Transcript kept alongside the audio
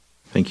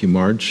Thank you,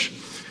 Marge.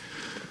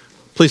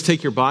 Please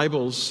take your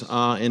Bibles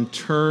and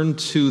turn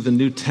to the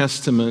New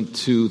Testament,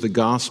 to the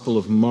Gospel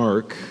of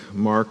Mark,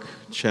 Mark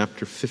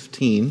chapter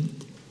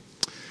 15.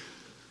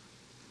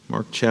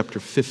 Mark chapter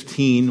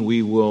 15,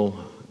 we will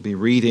be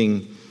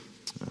reading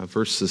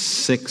verses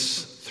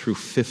 6 through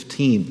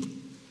 15.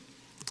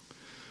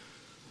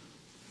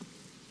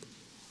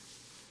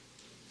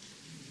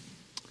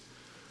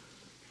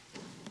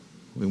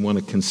 We want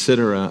to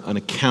consider an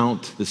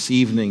account this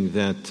evening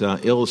that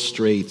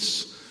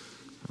illustrates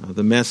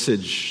the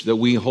message that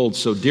we hold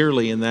so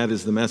dearly, and that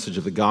is the message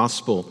of the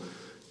gospel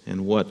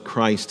and what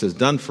Christ has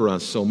done for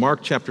us. So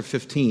Mark chapter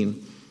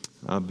 15,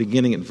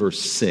 beginning at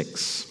verse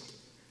 6.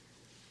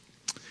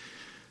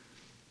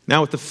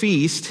 Now at the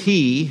feast,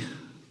 he,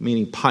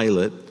 meaning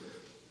Pilate,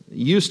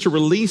 used to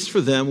release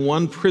for them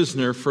one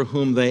prisoner for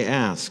whom they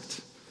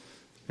asked.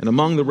 And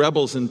among the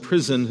rebels in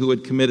prison who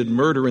had committed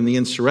murder in the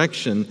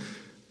insurrection,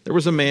 there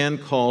was a man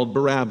called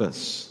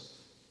Barabbas.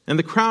 And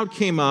the crowd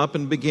came up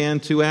and began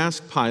to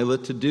ask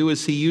Pilate to do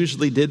as he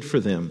usually did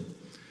for them.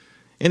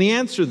 And he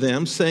answered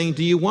them, saying,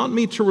 "Do you want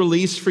me to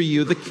release for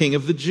you the King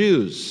of the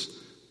Jews?"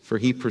 For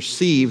he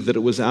perceived that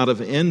it was out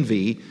of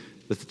envy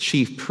that the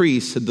chief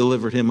priests had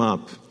delivered him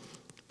up.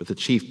 But the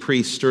chief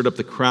priests stirred up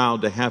the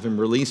crowd to have him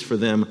release for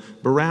them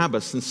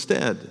Barabbas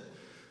instead.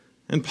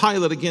 And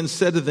Pilate again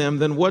said to them,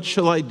 "Then what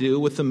shall I do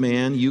with the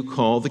man you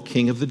call the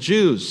King of the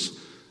Jews?"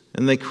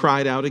 And they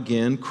cried out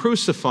again,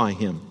 "Crucify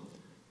him."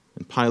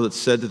 And Pilate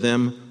said to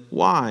them,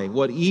 "Why?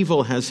 What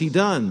evil has he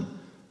done?"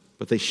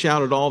 But they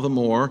shouted all the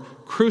more,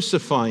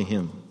 "Crucify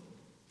him."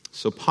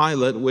 So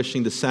Pilate,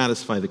 wishing to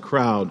satisfy the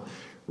crowd,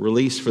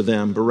 released for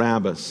them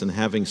Barabbas, and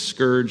having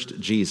scourged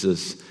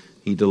Jesus,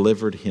 he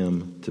delivered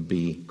him to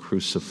be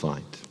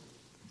crucified.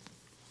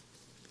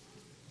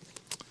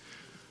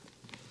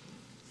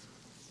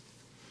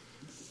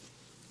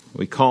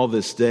 We call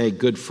this day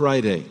Good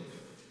Friday.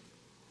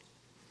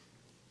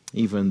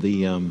 Even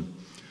the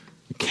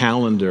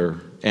calendar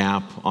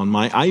app on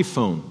my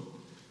iPhone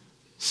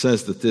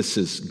says that this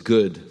is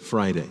Good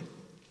Friday.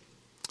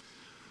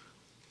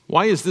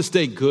 Why is this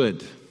day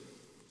good?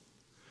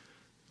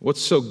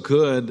 What's so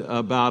good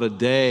about a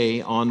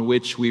day on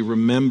which we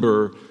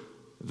remember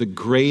the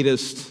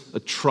greatest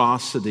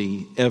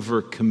atrocity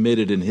ever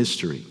committed in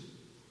history?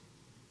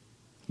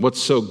 What's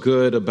so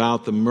good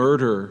about the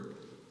murder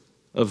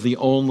of the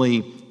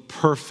only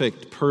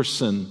perfect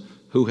person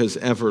who has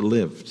ever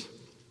lived?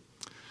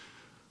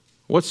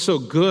 What's so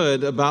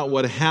good about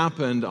what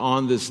happened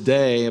on this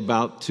day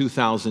about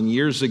 2,000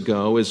 years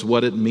ago is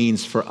what it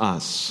means for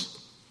us.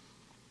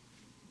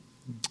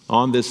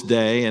 On this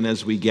day, and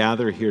as we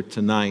gather here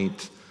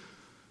tonight,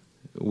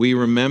 we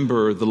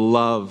remember the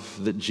love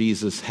that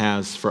Jesus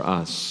has for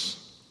us.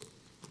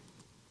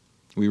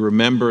 We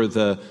remember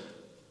the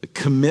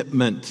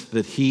commitment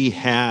that he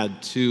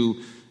had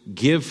to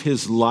give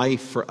his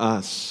life for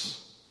us.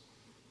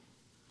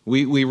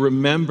 We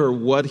remember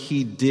what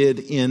he did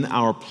in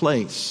our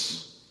place.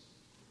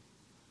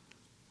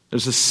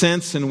 There's a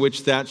sense in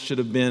which that should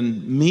have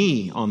been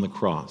me on the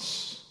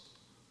cross.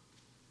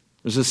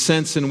 There's a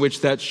sense in which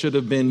that should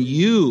have been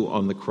you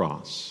on the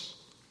cross.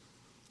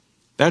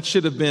 That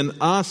should have been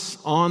us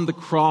on the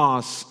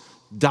cross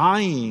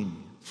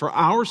dying for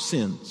our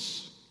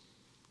sins,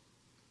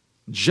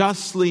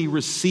 justly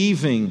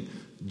receiving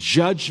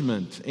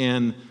judgment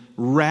and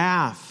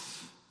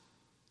wrath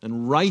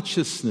and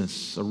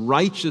righteousness, a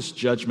righteous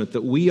judgment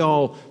that we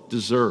all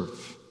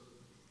deserve.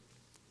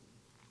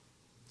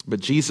 But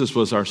Jesus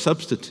was our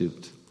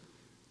substitute.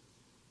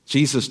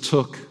 Jesus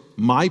took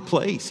my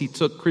place. He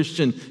took,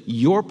 Christian,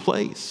 your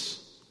place.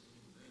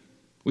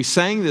 We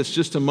sang this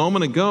just a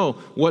moment ago.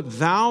 What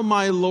thou,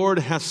 my Lord,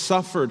 hast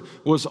suffered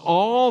was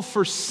all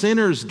for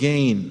sinners'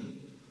 gain.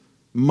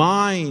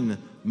 Mine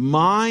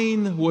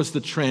was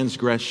the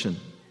transgression,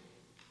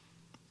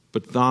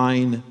 but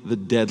thine the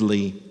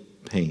deadly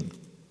pain.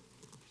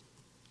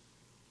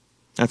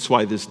 That's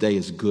why this day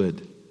is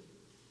good.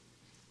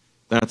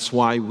 That's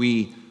why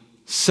we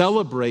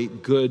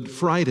celebrate Good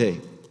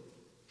Friday.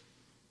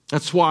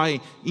 That's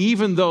why,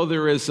 even though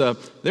there is a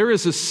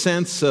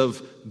sense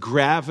of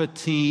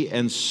gravity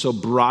and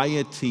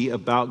sobriety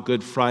about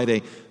Good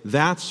Friday,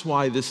 that's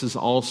why this is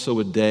also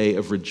a day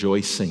of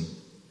rejoicing.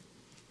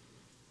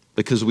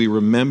 Because we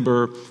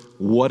remember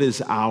what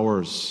is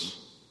ours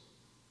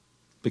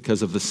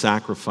because of the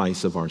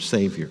sacrifice of our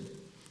Savior.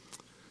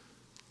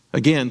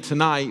 Again,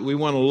 tonight we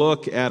want to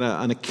look at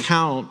an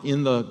account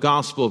in the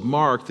Gospel of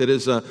Mark that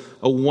is a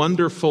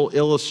wonderful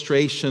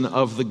illustration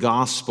of the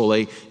gospel,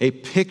 a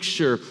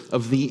picture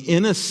of the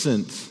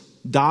innocent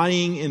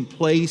dying in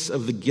place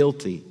of the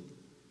guilty.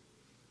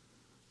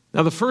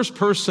 Now, the first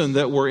person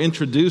that we're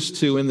introduced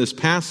to in this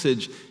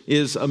passage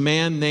is a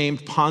man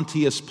named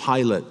Pontius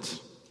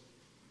Pilate.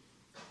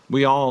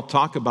 We all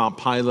talk about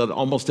Pilate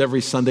almost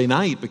every Sunday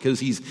night because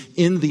he's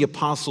in the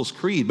Apostles'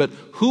 Creed. But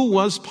who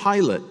was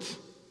Pilate?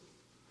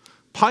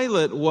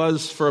 Pilate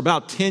was, for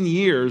about 10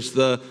 years,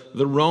 the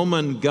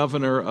Roman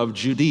governor of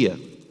Judea.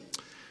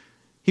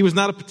 He was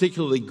not a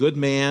particularly good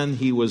man.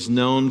 He was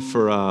known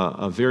for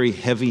a very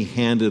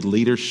heavy-handed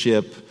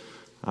leadership.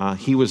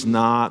 He was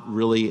not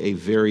really a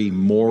very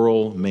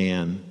moral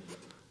man,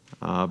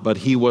 but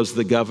he was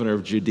the governor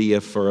of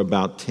Judea for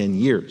about 10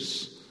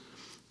 years.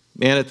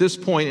 And at this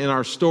point in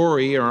our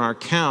story, or our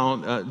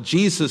account,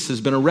 Jesus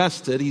has been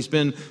arrested. He's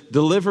been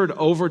delivered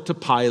over to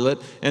Pilate,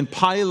 and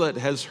Pilate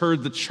has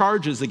heard the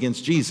charges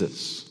against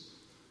Jesus.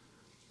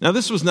 Now,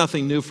 this was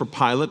nothing new for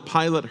Pilate.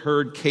 Pilate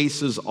heard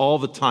cases all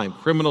the time.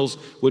 Criminals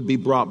would be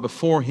brought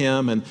before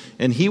him,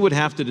 and he would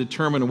have to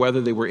determine whether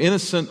they were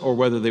innocent or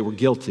whether they were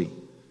guilty.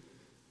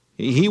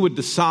 He would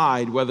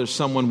decide whether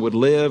someone would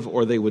live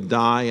or they would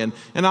die. And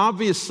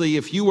obviously,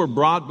 if you were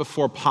brought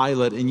before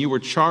Pilate and you were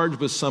charged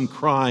with some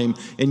crime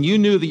and you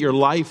knew that your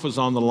life was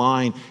on the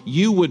line,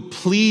 you would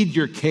plead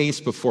your case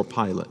before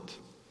Pilate.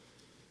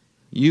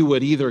 You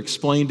would either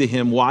explain to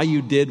him why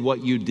you did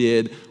what you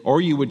did,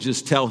 or you would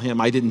just tell him,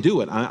 I didn't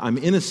do it, I'm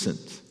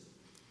innocent.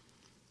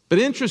 But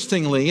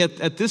interestingly,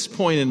 at this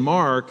point in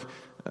Mark,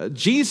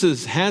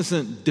 Jesus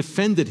hasn't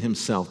defended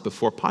himself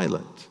before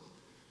Pilate.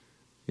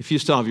 If you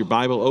still have your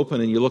Bible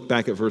open and you look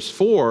back at verse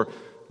 4,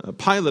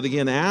 Pilate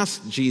again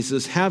asked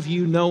Jesus, have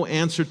you no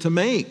answer to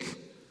make?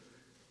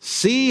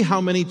 See how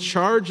many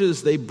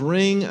charges they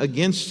bring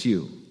against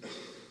you.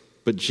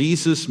 But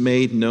Jesus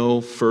made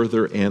no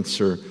further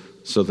answer,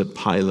 so that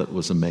Pilate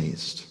was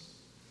amazed.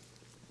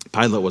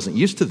 Pilate wasn't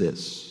used to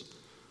this.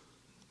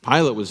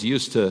 Pilate was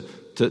used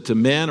to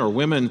men or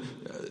women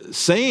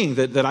saying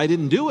that I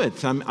didn't do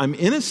it, I'm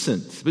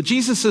innocent. But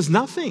Jesus says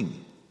nothing.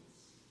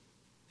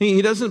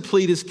 He doesn't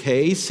plead his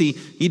case.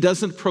 He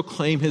doesn't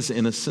proclaim his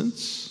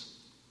innocence.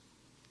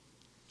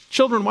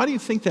 Children, why do you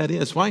think that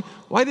is? Why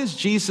does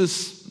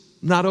Jesus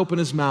not open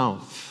his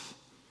mouth?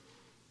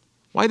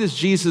 Why does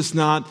Jesus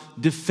not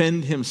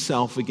defend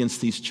himself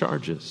against these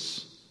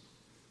charges?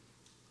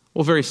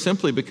 Well, very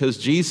simply because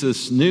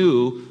Jesus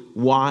knew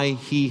why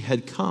he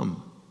had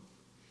come.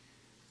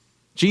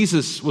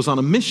 Jesus was on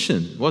a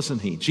mission,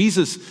 wasn't he?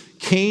 Jesus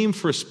came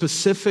for a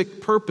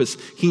specific purpose.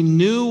 He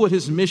knew what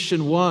his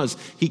mission was.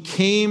 He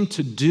came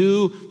to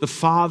do the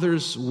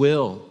Father's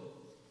will.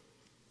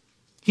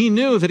 He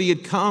knew that he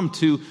had come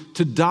to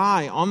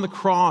die on the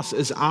cross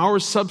as our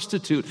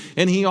substitute.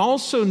 And he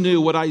also knew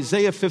what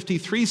Isaiah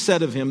 53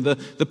 said of him,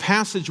 the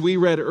passage we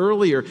read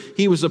earlier.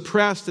 He was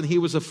oppressed and he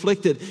was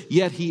afflicted,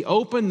 yet he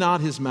opened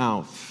not his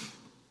mouth.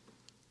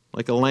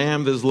 Like a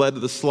lamb that is led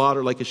to the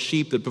slaughter, like a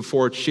sheep that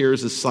before its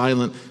shears is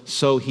silent,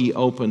 so he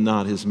opened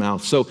not his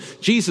mouth. So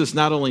Jesus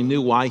not only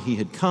knew why he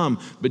had come,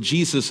 but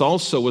Jesus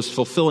also was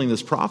fulfilling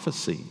this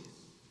prophecy.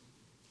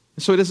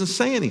 And so he doesn't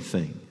say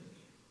anything.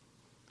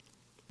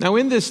 Now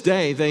in this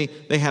day,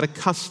 they had a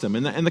custom,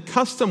 and the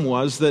custom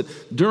was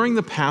that during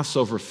the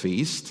Passover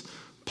feast,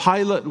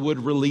 Pilate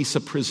would release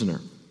a prisoner.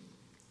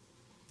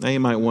 Now you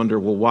might wonder,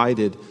 well, why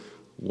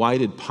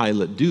did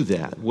Pilate do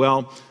that?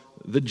 Well,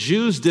 the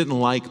Jews didn't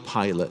like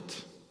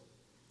Pilate.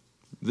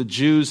 The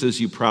Jews,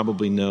 as you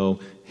probably know,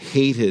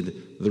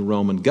 hated the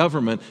Roman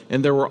government,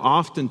 and there were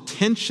often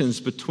tensions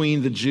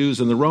between the Jews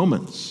and the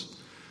Romans.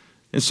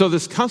 And so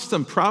this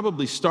custom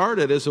probably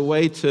started as a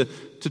way to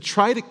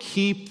try to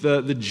keep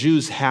the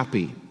Jews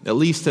happy, at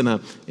least in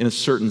a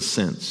certain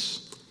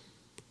sense.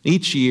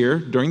 Each year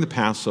during the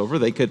Passover,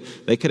 they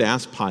could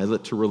ask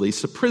Pilate to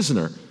release a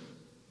prisoner.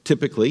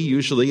 Typically,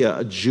 usually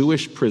a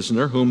Jewish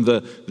prisoner whom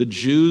the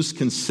Jews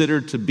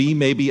considered to be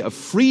maybe a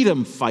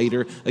freedom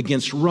fighter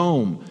against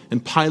Rome.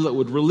 And Pilate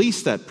would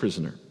release that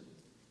prisoner.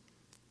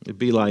 It'd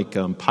be like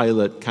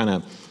Pilate kind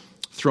of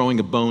throwing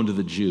a bone to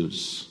the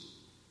Jews,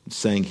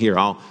 saying, here,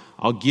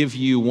 I'll give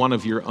you one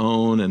of your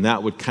own, and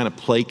that would kind of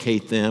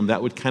placate them.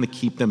 That would kind of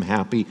keep them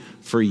happy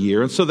for a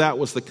year. And so that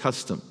was the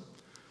custom.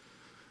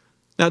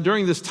 Now,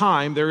 during this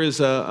time, there is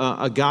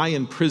a guy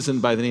in prison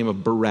by the name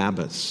of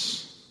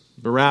Barabbas.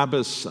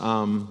 Barabbas,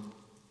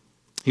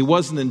 he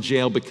wasn't in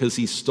jail because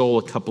he stole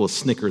a couple of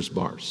Snickers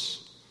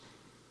bars.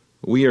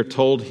 We are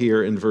told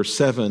here in verse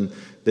 7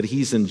 that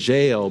he's in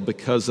jail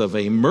because of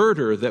a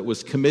murder that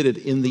was committed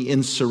in the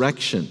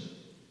insurrection.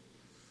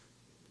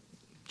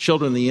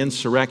 Children, the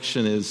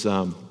insurrection is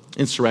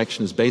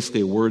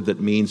basically a word that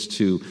means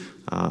to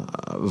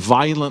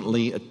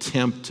violently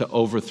attempt to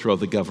overthrow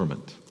the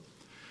government.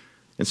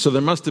 And so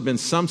there must have been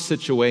some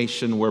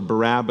situation where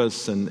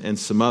Barabbas and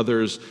some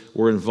others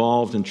were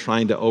involved in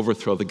trying to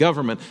overthrow the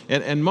government.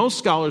 And most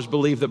scholars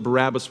believe that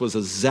Barabbas was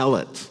a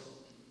zealot.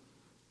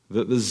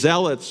 The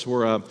Zealots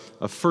were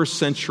a first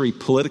century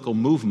political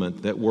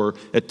movement that were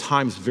at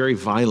times very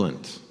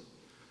violent.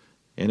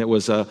 And it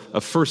was a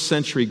first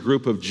century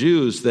group of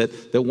Jews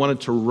that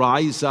wanted to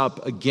rise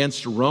up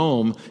against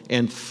Rome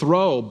and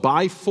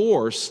by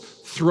force,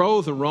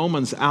 throw the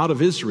Romans out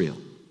of Israel.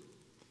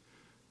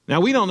 Now,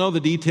 we don't know the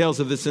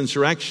details of this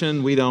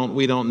insurrection. We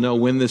don't know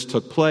when this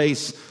took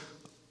place.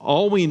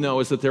 All we know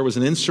is that there was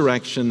an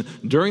insurrection.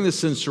 During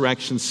this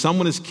insurrection,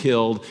 someone is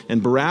killed,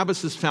 and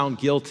Barabbas is found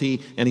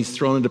guilty, and he's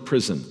thrown into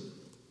prison.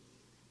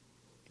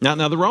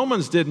 Now the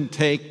Romans didn't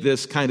take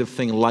this kind of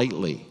thing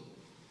lightly.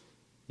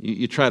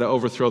 You try to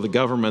overthrow the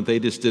government, they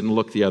just didn't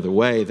look the other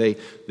way. They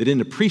didn't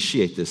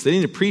appreciate this. They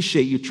didn't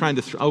appreciate you trying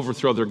to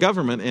overthrow their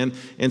government.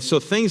 And so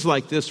things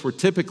like this were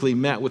typically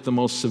met with the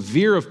most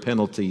severe of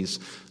penalties,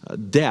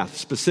 death,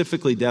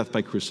 specifically death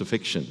by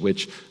crucifixion,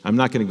 which I'm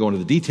not going to go into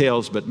the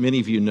details, but many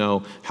of you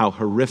know how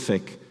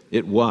horrific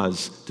it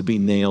was to be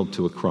nailed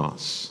to a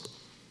cross.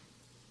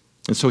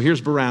 And so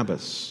here's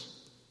Barabbas.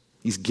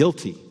 He's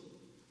guilty.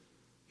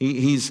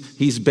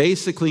 He's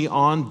basically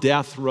on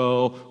death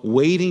row,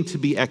 waiting to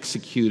be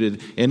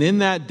executed. And in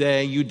that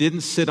day, you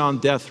didn't sit on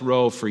death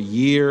row for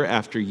year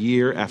after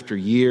year after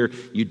year.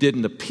 You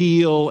didn't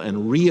appeal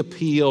and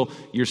reappeal.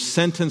 Your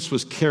sentence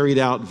was carried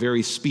out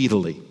very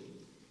speedily.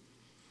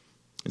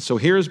 And so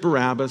here's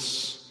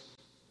Barabbas,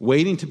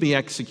 waiting to be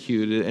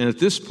executed. And at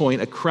this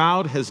point, a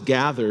crowd has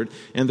gathered,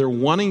 and they're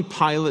wanting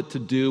Pilate to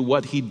do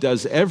what he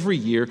does every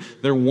year.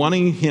 They're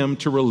wanting him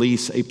to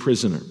release a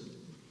prisoner.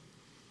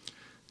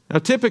 Now,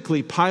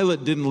 typically,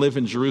 Pilate didn't live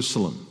in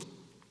Jerusalem.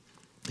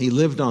 He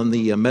lived on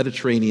the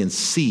Mediterranean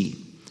Sea.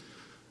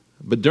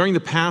 But during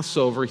the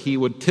Passover, he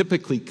would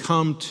typically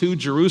come to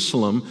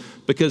Jerusalem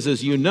because,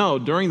 as you know,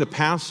 during the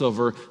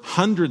Passover,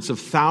 hundreds of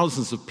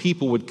thousands of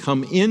people would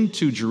come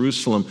into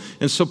Jerusalem.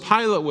 And so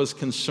Pilate was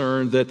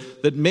concerned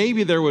that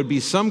maybe there would be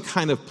some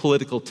kind of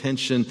political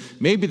tension,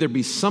 maybe there'd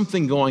be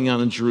something going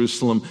on in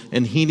Jerusalem,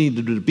 and he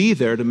needed to be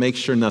there to make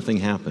sure nothing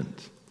happened.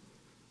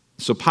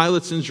 So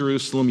Pilate's in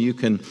Jerusalem. You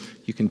can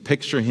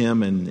picture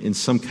him in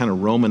some kind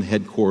of Roman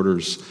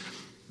headquarters.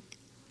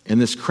 And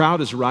this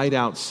crowd is right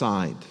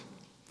outside.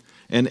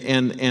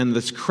 And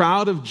this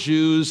crowd of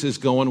Jews is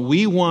going,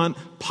 we want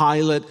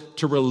Pilate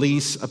to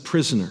release a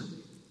prisoner.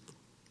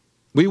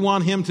 We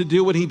want him to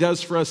do what he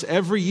does for us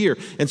every year.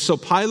 And so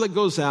Pilate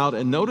goes out,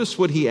 and notice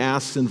what he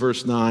asks in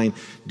verse 9.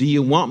 Do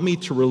you want me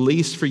to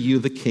release for you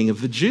the King of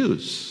the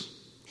Jews?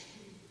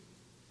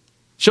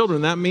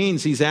 Children, that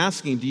means he's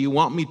asking, do you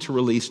want me to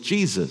release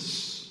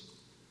Jesus?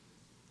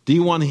 Do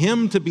you want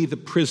him to be the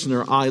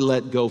prisoner I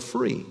let go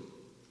free?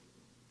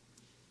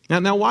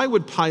 Now, why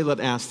would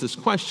Pilate ask this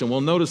question? Well,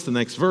 notice the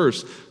next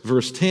verse,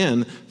 verse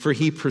 10. For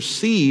he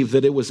perceived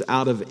that it was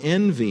out of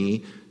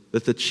envy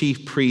that the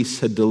chief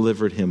priests had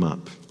delivered him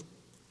up.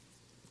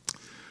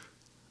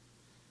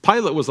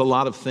 Pilate was a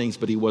lot of things,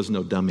 but he was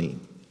no dummy.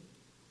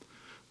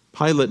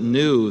 Pilate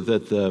knew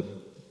that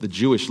the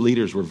Jewish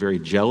leaders were very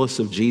jealous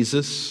of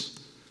Jesus.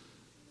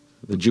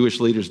 The Jewish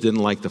leaders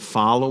didn't like the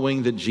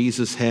following that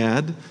Jesus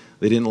had.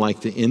 They didn't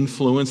like the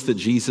influence that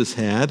Jesus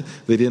had.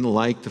 They didn't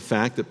like the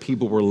fact that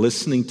people were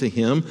listening to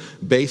him.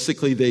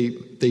 Basically,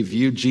 they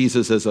viewed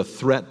Jesus as a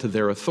threat to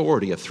their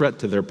authority, a threat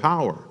to their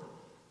power.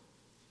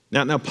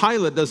 Now,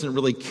 Pilate doesn't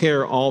really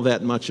care all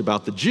that much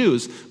about the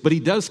Jews, but he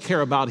does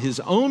care about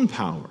his own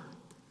power.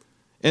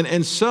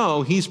 And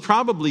so he's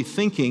probably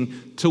thinking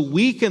to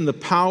weaken the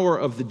power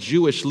of the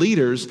Jewish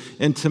leaders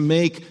and to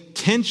make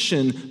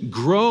tension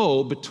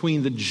grow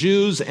between the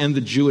Jews and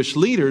the Jewish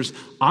leaders,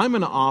 I'm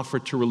going to offer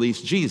to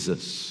release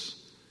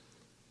Jesus,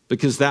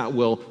 because that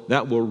will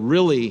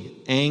really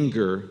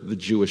anger the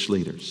Jewish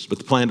leaders. But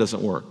the plan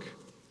doesn't work.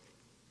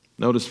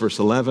 Notice verse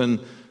 11,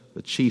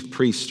 the chief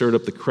priests stirred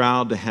up the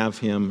crowd to have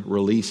him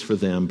release for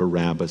them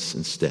Barabbas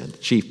instead. The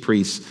chief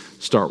priests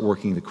start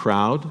working the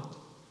crowd.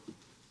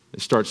 They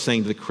start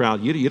saying to the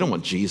crowd, you don't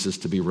want Jesus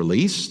to be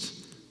released.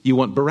 You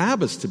want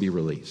Barabbas to be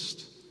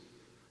released.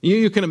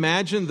 You can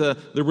imagine the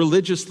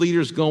religious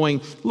leaders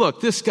going,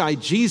 look, this guy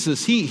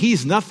Jesus,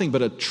 he's nothing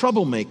but a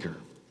troublemaker.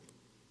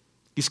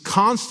 He's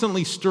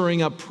constantly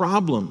stirring up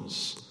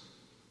problems.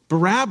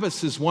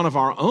 Barabbas is one of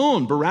our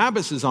own.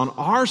 Barabbas is on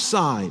our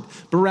side.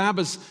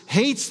 Barabbas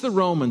hates the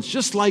Romans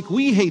just like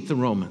we hate the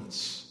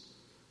Romans.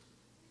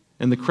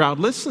 And the crowd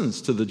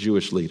listens to the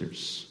Jewish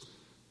leaders.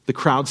 The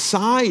crowd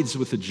sides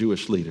with the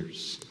Jewish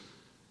leaders.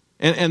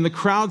 And the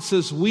crowd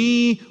says,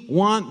 we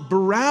want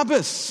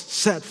Barabbas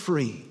set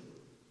free.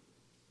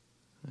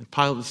 And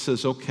Pilate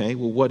says, okay,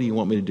 well, what do you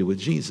want me to do with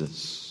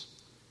Jesus?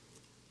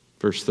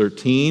 Verse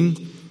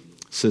 13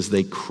 says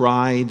they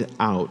cried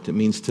out. It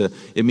means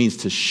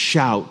to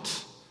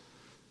shout.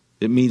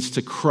 It means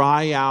to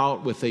cry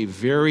out with a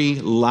very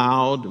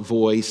loud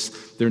voice.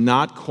 They're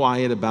not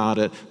quiet about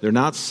it. They're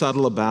not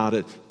subtle about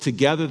it.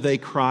 Together they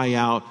cry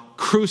out,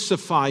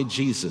 crucify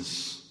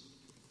Jesus.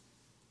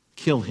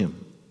 Kill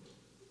him.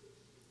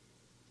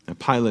 Now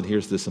Pilate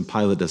hears this, and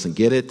Pilate doesn't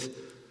get it.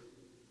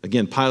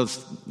 Again,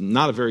 Pilate's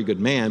not a very good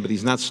man, but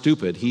he's not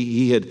stupid.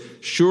 He had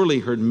surely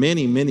heard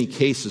many, many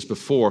cases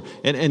before,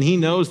 and he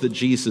knows that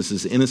Jesus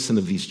is innocent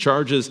of these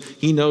charges.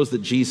 He knows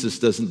that Jesus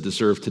doesn't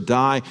deserve to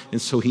die,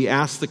 and so he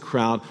asks the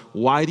crowd,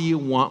 why do you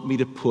want me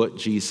to put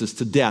Jesus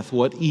to death?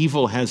 What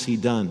evil has he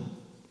done?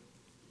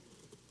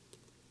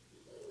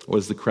 What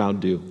does the crowd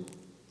do?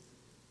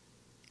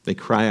 They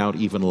cry out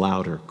even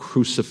louder,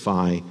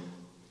 crucify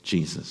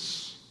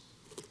Jesus.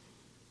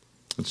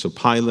 And so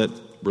Pilate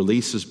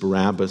releases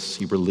Barabbas.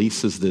 He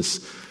releases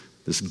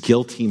this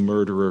guilty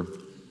murderer.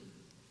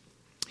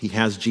 He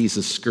has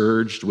Jesus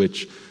scourged,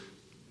 which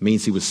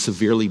means he was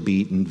severely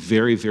beaten,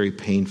 very, very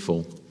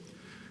painful.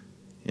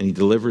 And he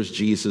delivers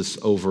Jesus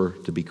over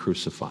to be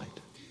crucified.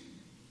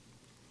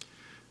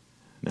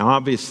 Now,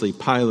 obviously,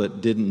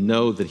 Pilate didn't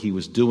know that he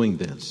was doing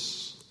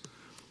this,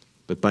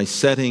 but by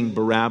setting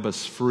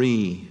Barabbas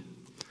free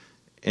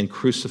and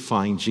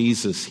crucifying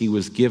Jesus, he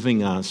was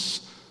giving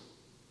us,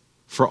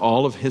 for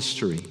all of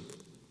history,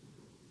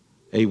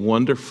 a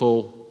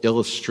wonderful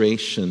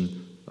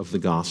illustration of the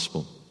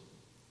gospel.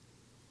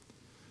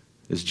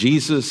 As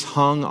Jesus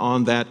hung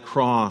on that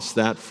cross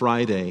that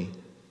Friday,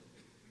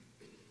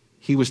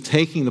 he was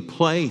taking the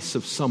place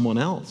of someone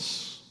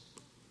else.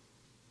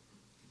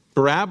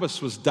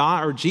 Jesus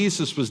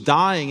was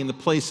dying in the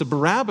place of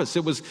Barabbas.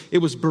 It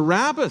was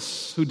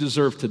Barabbas who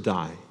deserved to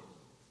die.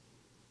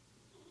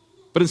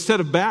 But instead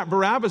of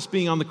Barabbas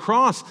being on the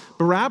cross,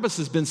 Barabbas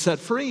has been set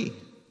free.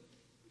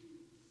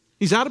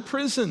 He's out of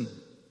prison.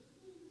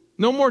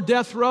 No more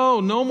death row,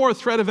 no more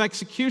threat of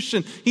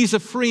execution. He's a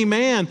free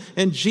man,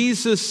 and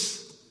Jesus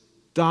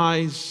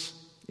dies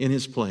in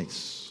his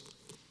place.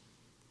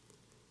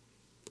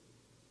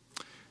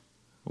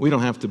 We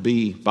don't have to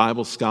be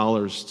Bible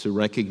scholars to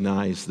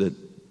recognize that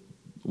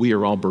we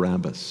are all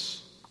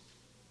Barabbas.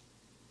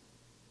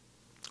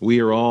 We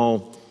are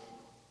all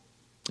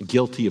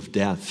guilty of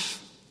death.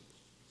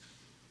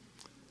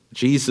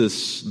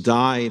 Jesus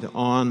died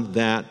on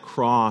that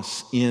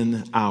cross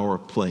in our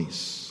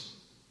place.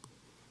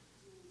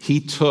 He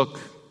took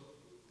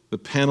the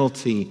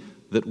penalty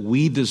that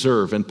we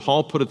deserve. And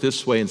Paul put it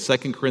this way in 2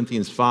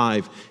 Corinthians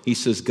 5. He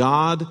says,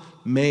 God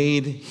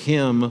made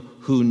him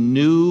who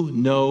knew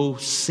no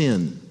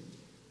sin.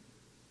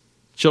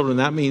 Children,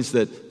 that means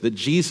that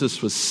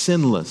Jesus was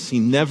sinless. He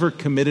never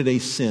committed a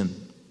sin.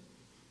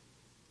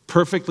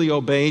 Perfectly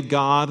obeyed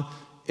God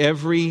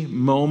every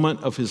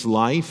moment of his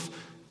life.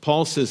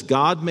 Paul says,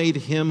 God made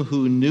him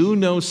who knew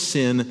no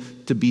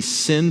sin to be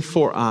sin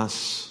for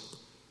us,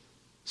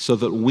 so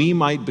that we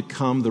might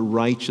become the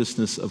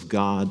righteousness of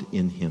God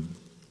in him.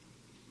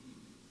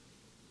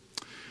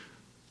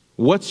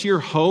 What's your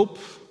hope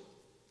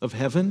of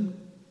heaven?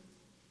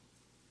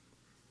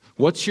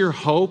 What's your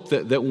hope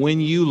that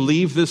when you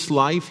leave this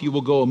life, you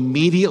will go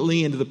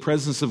immediately into the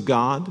presence of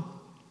God?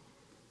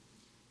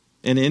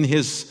 And in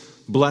his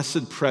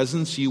blessed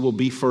presence, you will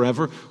be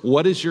forever.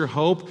 What is your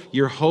hope?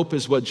 Your hope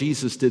is what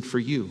Jesus did for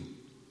you.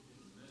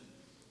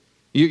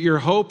 Your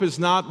hope is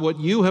not what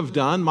you have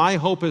done. My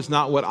hope is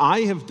not what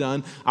I have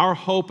done. Our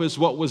hope is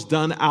what was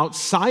done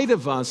outside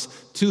of us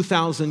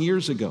 2,000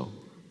 years ago.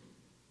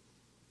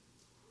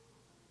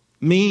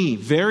 Me,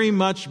 very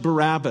much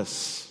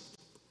Barabbas,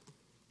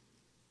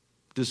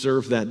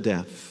 deserved that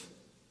death.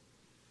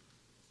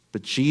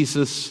 But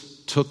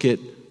Jesus took it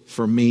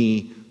for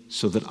me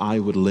so that I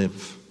would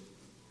live.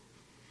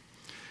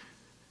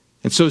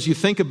 And so as you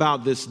think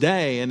about this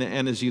day and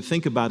as you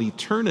think about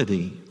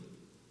eternity,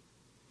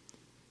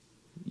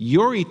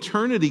 your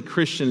eternity,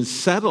 Christian, is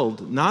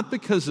settled not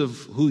because of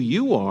who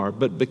you are,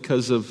 but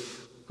because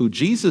of who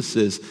Jesus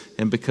is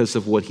and because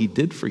of what he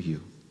did for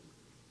you.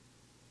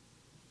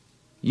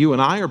 You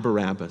and I are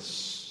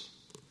Barabbas.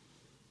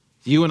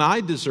 You and I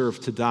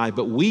deserve to die,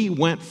 but we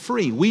went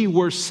free. We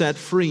were set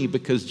free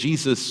because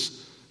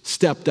Jesus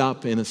stepped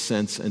up, in a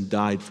sense, and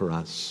died for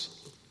us.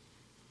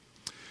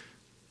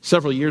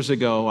 Several years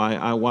ago,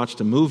 I watched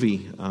a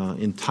movie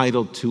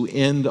entitled To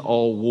End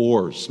All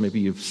Wars. Maybe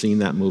you've seen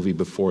that movie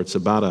before. It's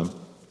about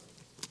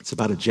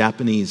a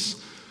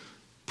Japanese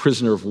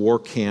prisoner of war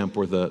camp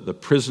where the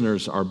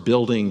prisoners are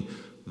building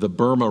the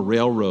Burma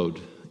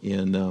Railroad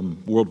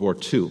in World War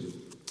II.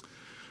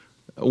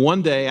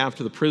 One day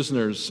after the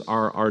prisoners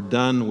are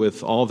done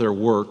with all their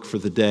work for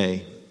the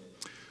day,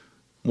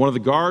 one of the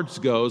guards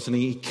goes and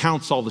he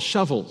counts all the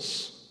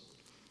shovels.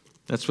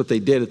 That's what they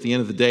did at the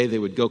end of the day. They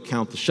would go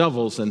count the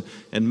shovels and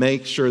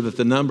make sure that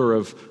the number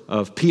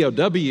of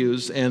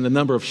POWs and the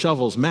number of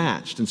shovels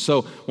matched. And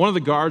so one of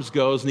the guards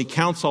goes and he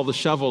counts all the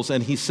shovels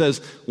and he says,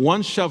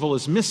 one shovel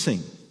is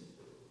missing.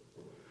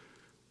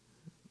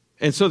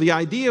 And so the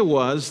idea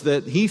was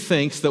that he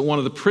thinks that one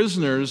of the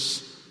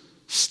prisoners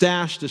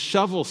stashed a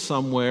shovel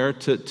somewhere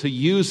to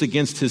use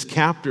against his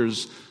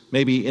captors,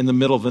 maybe in the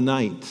middle of the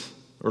night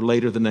or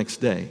later the next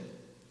day.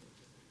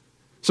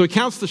 So he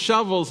counts the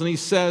shovels and he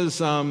says,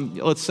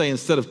 let's say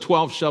instead of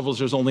 12 shovels,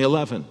 there's only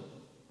 11.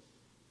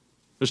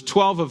 There's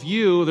 12 of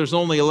you, there's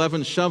only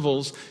 11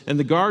 shovels. And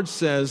the guard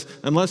says,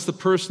 unless the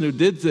person who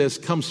did this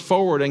comes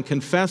forward and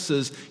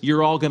confesses,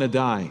 you're all going to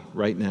die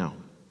right now.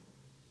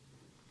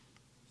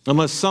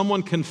 Unless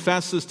someone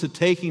confesses to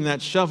taking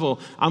that shovel,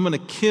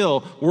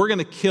 we're going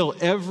to kill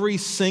every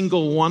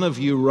single one of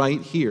you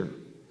right here.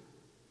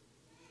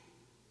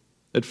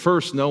 At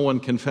first, no one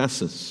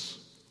confesses.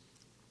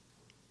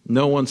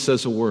 No one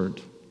says a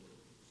word.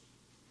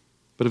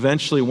 But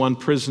eventually one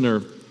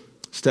prisoner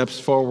steps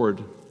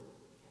forward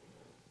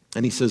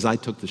and he says, I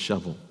took the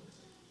shovel.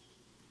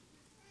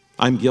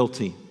 I'm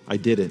guilty. I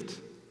did it.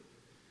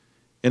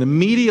 And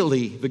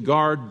immediately the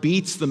guard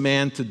beats the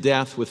man to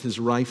death with his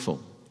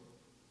rifle.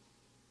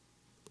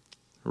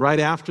 Right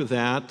after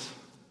that,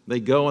 they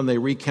go and they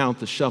recount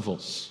the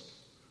shovels.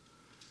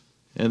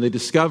 And they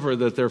discover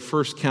that their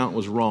first count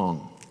was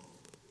wrong.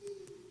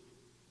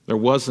 There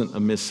wasn't a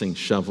missing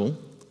shovel.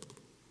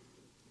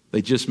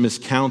 They just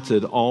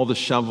miscounted. All the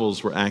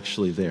shovels were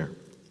actually there.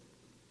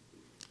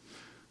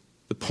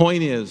 The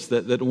point is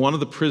that one of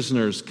the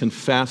prisoners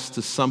confessed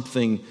to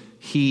something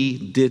he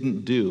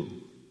didn't do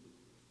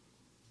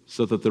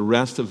so that the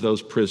rest of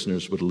those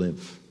prisoners would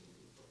live.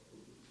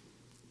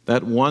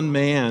 That one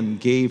man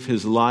gave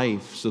his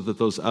life so that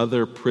those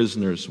other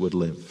prisoners would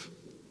live.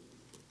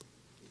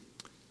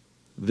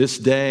 This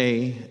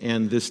day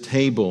and this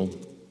table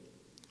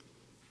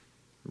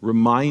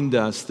remind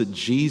us that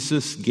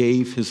Jesus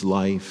gave his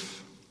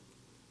life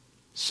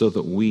so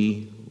that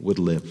we would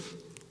live.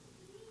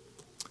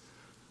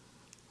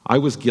 I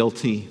was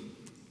guilty.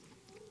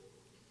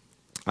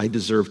 I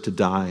deserved to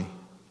die.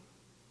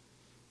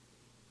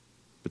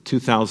 But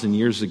 2,000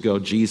 years ago,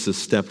 Jesus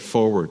stepped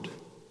forward.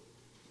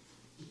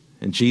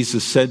 And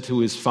Jesus said to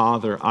his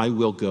Father, I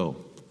will go.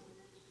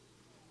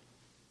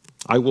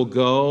 I will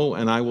go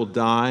and I will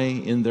die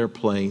in their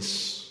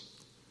place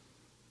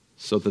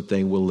so that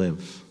they will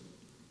live.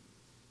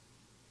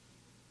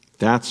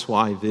 That's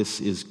why this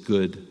is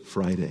Good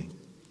Friday.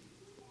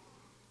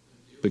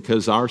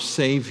 Because our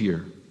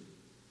Savior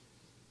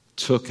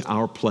took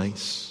our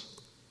place.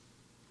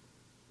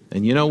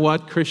 And you know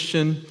what,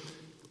 Christian?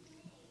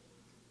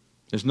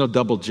 There's no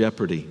double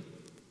jeopardy.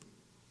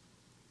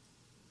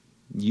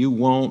 You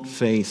won't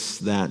face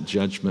that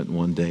judgment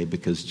one day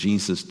because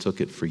Jesus took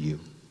it for you.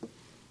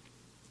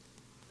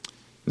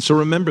 And so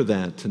remember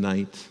that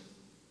tonight.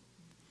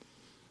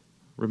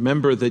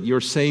 Remember that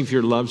your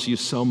Savior loves you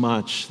so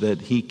much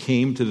that he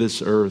came to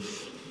this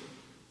earth.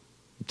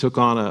 He took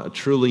on a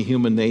truly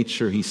human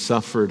nature. He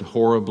suffered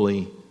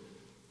horribly,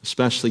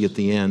 especially at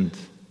the end.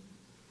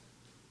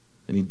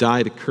 And he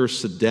died a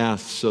cursed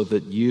death so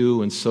that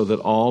you and so that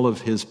all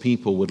of his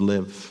people would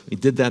live. He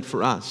did that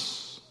for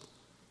us.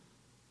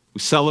 We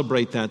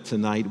celebrate that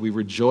tonight. We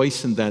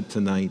rejoice in that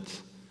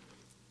tonight.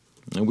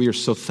 And we are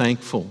so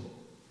thankful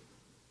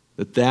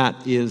that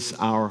that is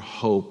our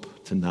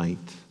hope tonight.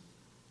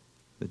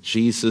 That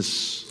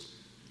Jesus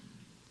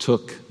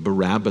took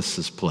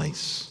Barabbas'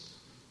 place.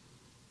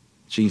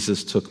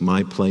 Jesus took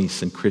my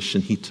place, and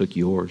Christian, he took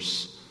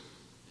yours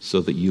so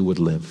that you would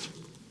live.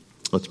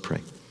 Let's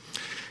pray.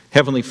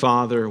 Heavenly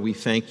Father, we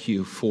thank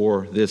you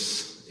for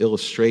this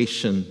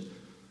illustration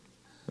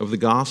of the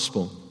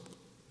gospel.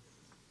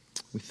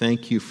 We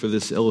thank you for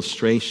this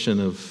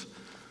illustration of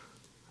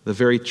the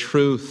very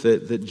truth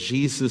that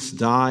Jesus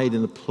died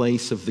in the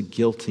place of the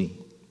guilty.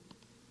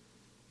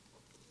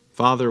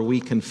 Father,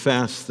 we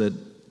confess that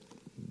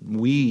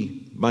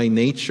we, by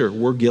nature,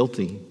 we're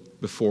guilty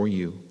before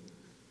you.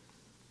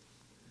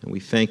 And we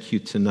thank you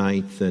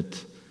tonight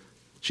that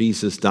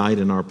Jesus died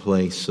in our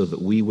place so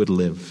that we would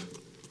live.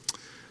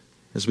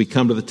 As we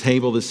come to the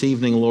table this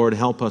evening, Lord,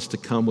 help us to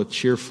come with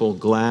cheerful,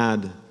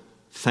 glad,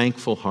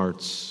 thankful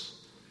hearts,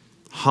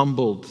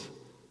 humbled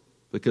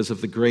because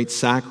of the great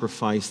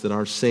sacrifice that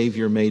our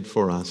Savior made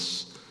for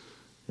us.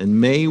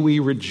 And may we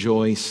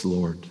rejoice,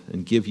 Lord,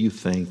 and give you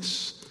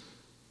thanks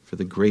for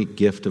the great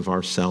gift of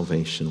our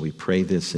salvation. We pray this